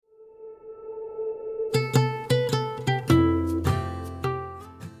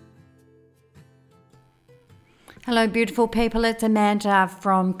Hello, beautiful people. It's Amanda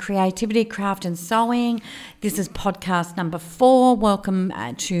from Creativity, Craft and Sewing. This is podcast number 4. Welcome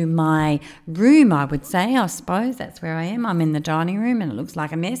to my room, I would say. I suppose that's where I am. I'm in the dining room and it looks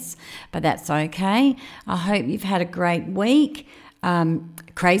like a mess, but that's okay. I hope you've had a great week,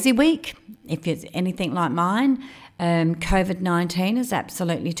 crazy week, if it's anything like mine. COVID-19 has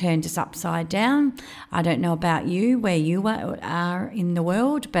absolutely turned us upside down. I don't know about you, where you are in the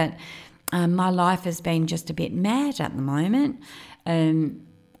world, but my life has been just a bit mad at the moment.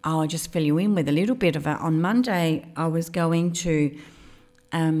 I'll just fill you in with a little bit of it. On Monday, I was going to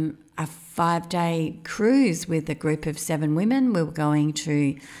a 5-day cruise with a group of 7 women. We were going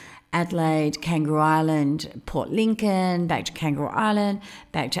to Adelaide, Kangaroo Island, Port Lincoln, back to Kangaroo Island,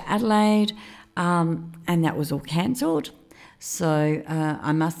 back to Adelaide, and that was all cancelled. So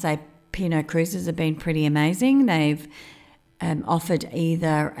I must say P&O Cruises have been pretty amazing. They've offered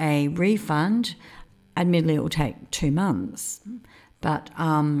either a refund, admittedly it will take 2 months, but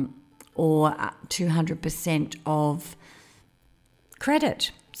or 200% of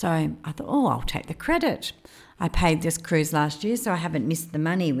credit. So I thought, I'll take the credit. I paid this cruise last year, so I haven't missed the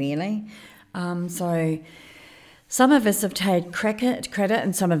money really. So some of us have taken credit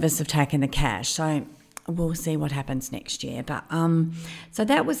and some of us have taken the cash. So we'll see what happens next year. But so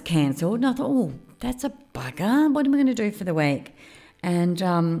that was cancelled, and I thought, that's a bugger. What am I going to do for the week? And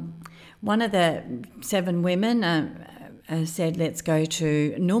one of the 7 women said, let's go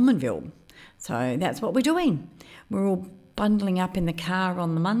to Normanville. So that's what we're doing. We're all bundling up in the car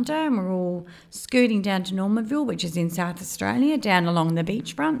on the Monday and we're all scooting down to Normanville, which is in South Australia, down along the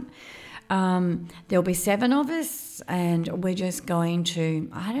beachfront. There'll be 7 of us and we're just going to,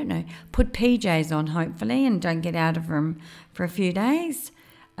 put PJs on hopefully and don't get out of them for a few days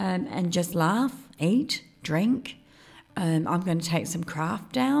and just laugh, eat, drink. I'm going to take some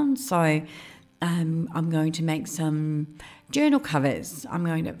craft down. So I'm going to make some journal covers. I'm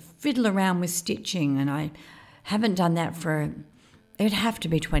going to fiddle around with stitching, and I haven't done that it'd have to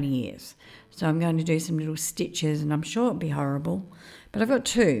be 20 years. So I'm going to do some little stitches, and I'm sure it'll be horrible. But I've got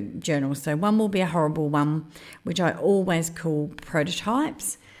 2 journals. So one will be a horrible one, which I always call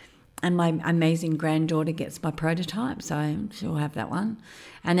prototypes. And my amazing granddaughter gets my prototype, so she'll have that one.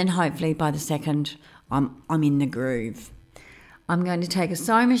 And then hopefully by the 2nd, I'm in the groove. I'm going to take a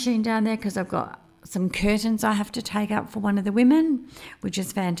sewing machine down there because I've got some curtains I have to take up for one of the women, which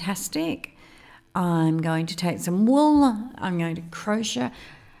is fantastic. I'm going to take some wool. I'm going to crochet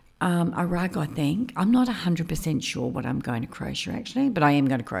a rug, I think. I'm not 100% sure what I'm going to crochet actually, but I am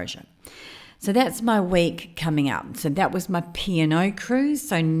going to crochet. So that's my week coming up. So that was my P&O cruise.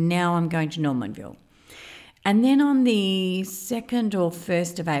 So now I'm going to Normanville. And then on the 2nd or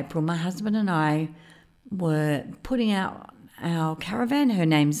 1st of April, my husband and I were putting out our caravan. Her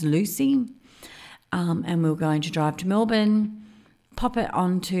name's Lucy. And we were going to drive to Melbourne, pop it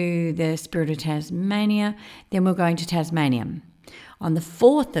onto the Spirit of Tasmania. Then we're going to Tasmania. On the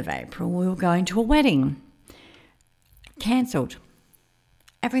 4th of April, we were going to a wedding. Cancelled.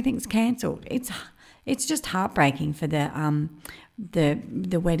 Everything's cancelled. It's just heartbreaking for the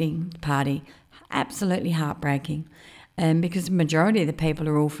wedding party. Absolutely heartbreaking, because the majority of the people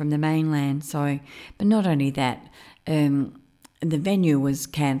are all from the mainland. So, but not only that, the venue was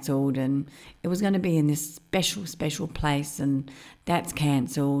cancelled, and it was going to be in this special place, and that's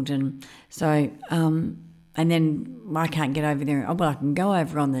cancelled, and so and then I can't get over there. Well, I can go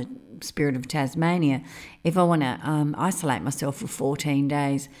over on the Spirit of Tasmania if I want to isolate myself for 14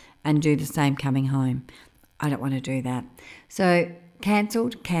 days and do the same coming home. I don't want to do that. So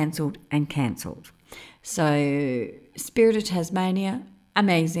cancelled. So Spirit of Tasmania,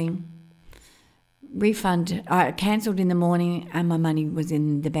 amazing. Refund, I cancelled in the morning and my money was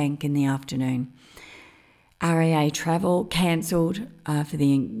in the bank in the afternoon. RAA Travel cancelled for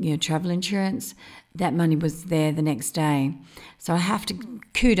the travel insurance. That money was there the next day. So I have to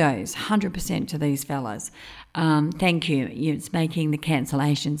kudos 100% to these fellas. Thank you. It's making the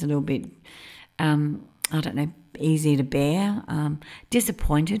cancellations a little bit, easy to bear.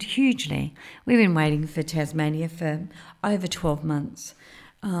 Disappointed hugely. We've been waiting for Tasmania for over 12 months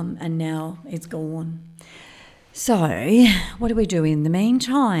and now it's gone. So what do we do in the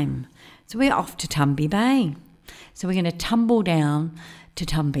meantime? So we're off to Tumby Bay. So we're going to tumble down to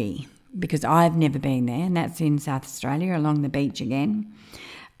Tumby because I've never been there, and that's in South Australia along the beach again.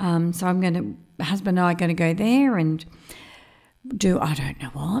 So my husband and I are going to go there and do, I don't know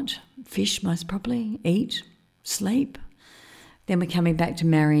what, fish most probably, eat, sleep. Then we're coming back to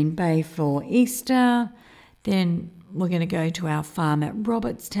Marion Bay for Easter. Then we're going to go to our farm at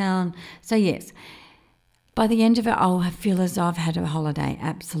Robertstown. So yes, by the end of it, I'll feel as though I've had a holiday,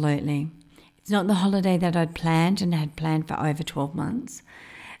 absolutely. It's not the holiday that I'd planned and had planned for over 12 months.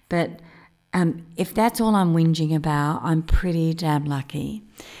 But if that's all I'm whinging about, I'm pretty damn lucky,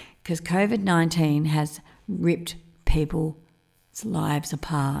 because COVID-19 has ripped people's lives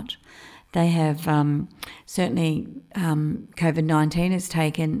apart. They have certainly, COVID-19 has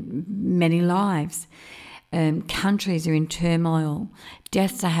taken many lives. Countries are in turmoil.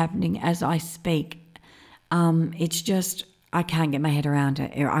 Deaths are happening as I speak. It's just, I can't get my head around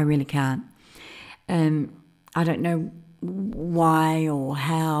it. I really can't. I don't know why or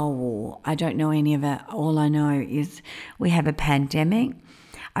how, or I don't know any of it. All I know is we have a pandemic.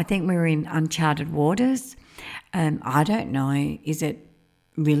 I think we're in uncharted waters. I don't know, is it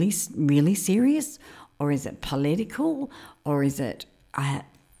really, really serious, or is it political, or is it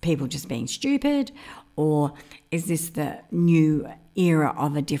people just being stupid, or is this the new era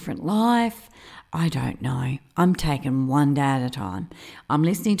of a different life? I don't know. I'm taking one day at a time. I'm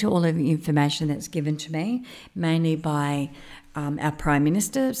listening to all of the information that's given to me, mainly by our Prime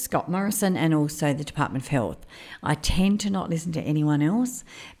Minister, Scott Morrison, and also the Department of Health. I tend to not listen to anyone else,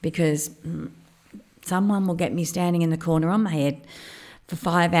 because someone will get me standing in the corner on my head for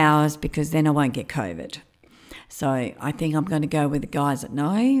 5 hours, because then I won't get COVID. So I think I'm going to go with the guys that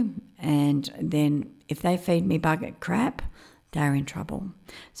know, and then if they feed me bucket crap, they're in trouble.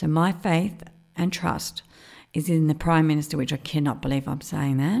 So my faith and trust is in the Prime Minister, which I cannot believe I'm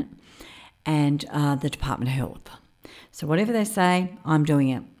saying that, and the Department of Health. So whatever they say, I'm doing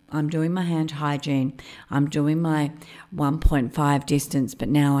it. I'm doing my hand hygiene. I'm doing my 1.5 distance, but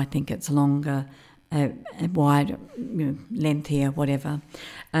now I think it's longer, wide, lengthier, whatever.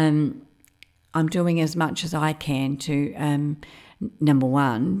 I'm doing as much as I can to, number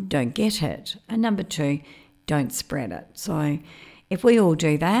one, don't get it, and number two, don't spread it. So if we all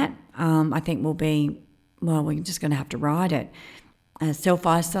do that, I think we're just going to have to ride it.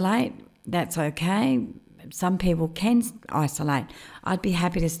 Self-isolate, that's okay. Some people can isolate. I'd be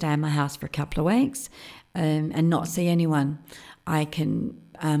happy to stay in my house for a couple of weeks and not see anyone. I can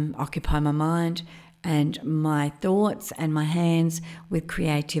occupy my mind and my thoughts and my hands with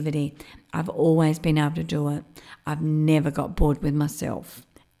creativity. I've always been able to do it. I've never got bored with myself,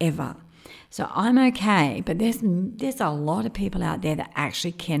 ever. So I'm okay, but there's a lot of people out there that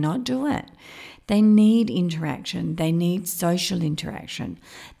actually cannot do it. They need interaction. They need social interaction.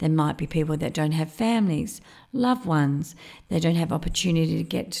 There might be people that don't have families, loved ones. They don't have opportunity to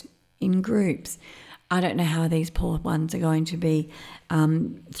get in groups. I don't know how these poor ones are going to be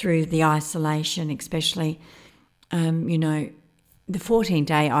through the isolation, especially, the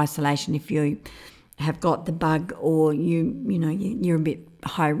 14-day isolation if you have got the bug or you're a bit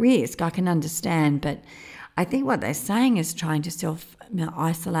high risk. I can understand, but I think what they're saying is trying to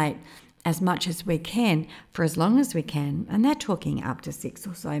self-isolate as much as we can for as long as we can, and they're talking up to 6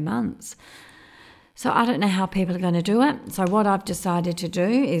 or so months. So I don't know how people are going to do it. So what I've decided to do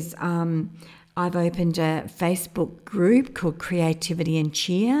is I've opened a Facebook group called Creativity and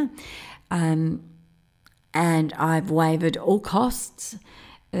Cheer, and I've waived all costs.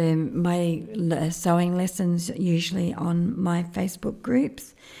 My sewing lessons usually on my Facebook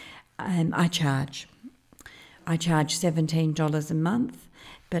groups. I charge $17 a month,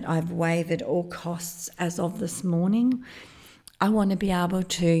 but I've waived all costs as of this morning. I want to be able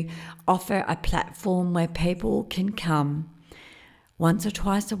to offer a platform where people can come once or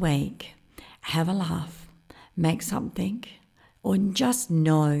twice a week, have a laugh, make something, or just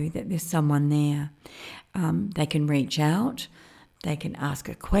know that there's someone there. They can reach out. They can ask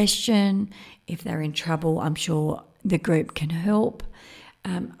a question. If they're in trouble, I'm sure the group can help.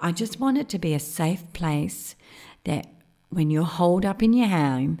 I just want it to be a safe place that when you're holed up in your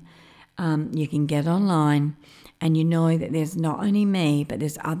home, you can get online and you know that there's not only me, but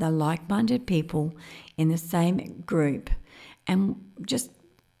there's other like-minded people in the same group, and just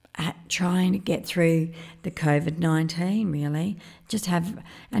trying to get through the COVID-19, really.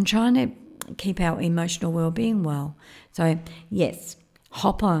 Trying to keep our emotional well-being well. So, yes,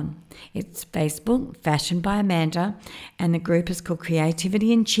 hop on. It's Facebook, Fashion by Amanda, and the group is called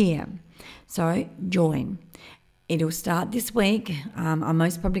Creativity and Cheer. So, join. It'll start this week. I'm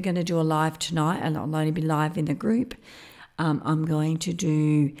most probably going to do a live tonight, and I'll only be live in the group. I'm going to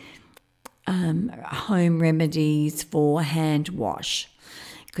do home remedies for hand wash.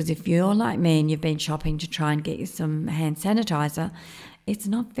 Because if you're like me and you've been shopping to try and get you some hand sanitizer, it's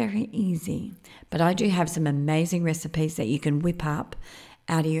not very easy. But I do have some amazing recipes that you can whip up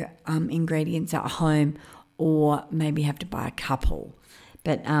out of your ingredients at home, or maybe have to buy a couple.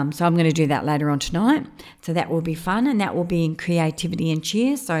 But so I'm going to do that later on tonight. So that will be fun, and that will be in Creativity and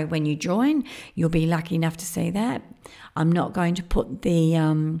Cheer. So when you join, you'll be lucky enough to see that. I'm not going to put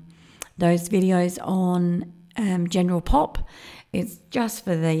the those videos on General Pop. It's just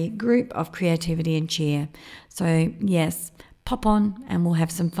for the group of Creativity and Cheer. So yes, pop on and we'll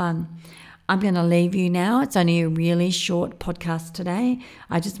have some fun. I'm going to leave you now. It's only a really short podcast today.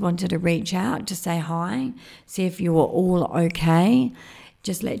 I just wanted to reach out to say hi, see if you were all okay.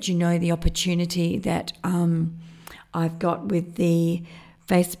 Just let you know the opportunity that I've got with the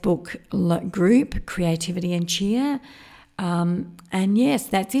Facebook group, Creativity and Cheer. And yes,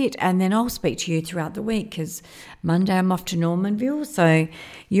 that's it. And then I'll speak to you throughout the week because Monday I'm off to Normanville. So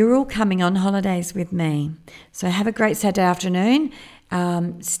you're all coming on holidays with me. So have a great Saturday afternoon.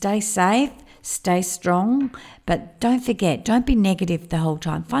 Stay safe, stay strong, but don't forget, don't be negative the whole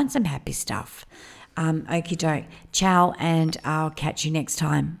time. Find some happy stuff. Okie doke. Ciao, and I'll catch you next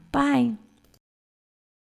time. Bye.